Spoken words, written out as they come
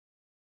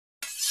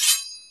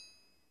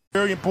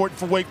Very important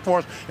for Wake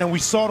Forest, and we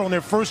saw it on their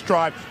first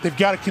drive. They've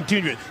got to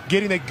continue it,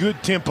 getting a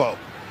good tempo.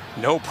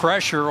 No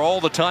pressure all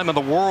the time in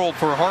the world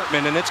for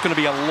Hartman, and it's going to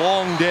be a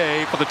long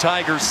day for the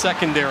Tigers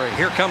secondary.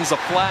 Here comes a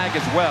flag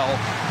as well.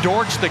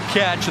 Dortch the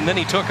catch, and then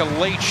he took a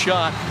late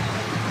shot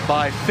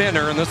by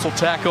Finner, and this will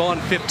tack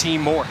on 15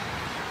 more.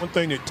 One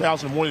thing that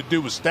Towson wanted to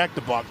do was stack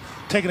the box.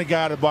 Taking a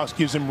guy out of the box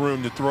gives him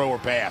room to throw or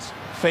pass.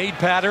 Fade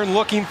pattern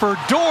looking for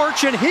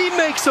Dortch, and he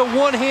makes a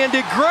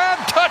one-handed grab.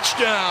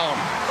 Touchdown!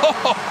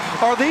 Oh,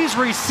 are these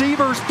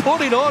receivers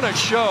putting on a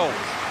show?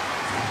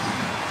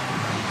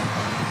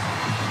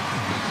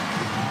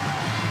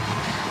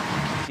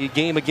 A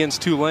game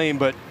against Tulane,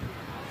 but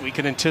we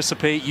can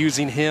anticipate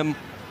using him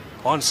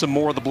on some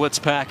more of the blitz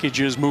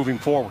packages moving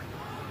forward.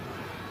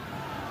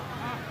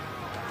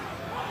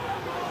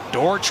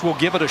 Dortch will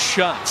give it a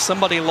shot.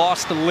 Somebody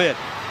lost the lid.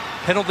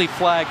 Penalty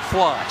flag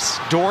flies.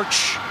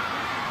 Dortch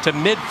to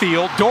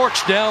midfield.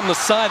 Dortch down the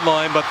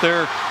sideline, but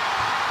there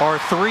are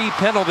 3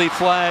 penalty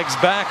flags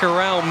back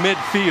around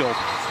midfield.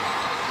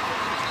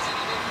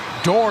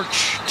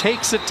 Dortch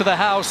takes it to the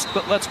house,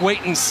 but let's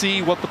wait and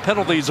see what the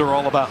penalties are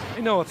all about.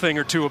 I know a thing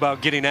or two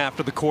about getting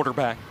after the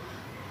quarterback.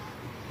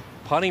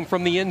 Punting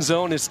from the end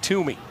zone is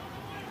Toomey.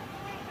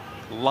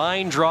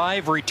 Line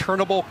drive,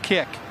 returnable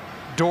kick.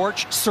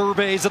 Dortch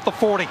surveys at the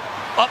 40.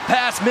 Up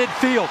past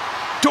midfield.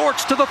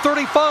 Dortch to the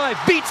 35.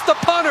 Beats the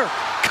punter.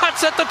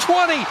 Cuts at the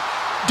 20.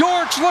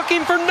 Dortch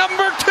looking for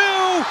number 2.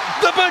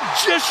 The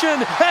magician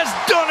has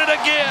done it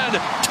again.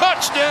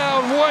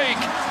 Touchdown,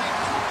 Wake.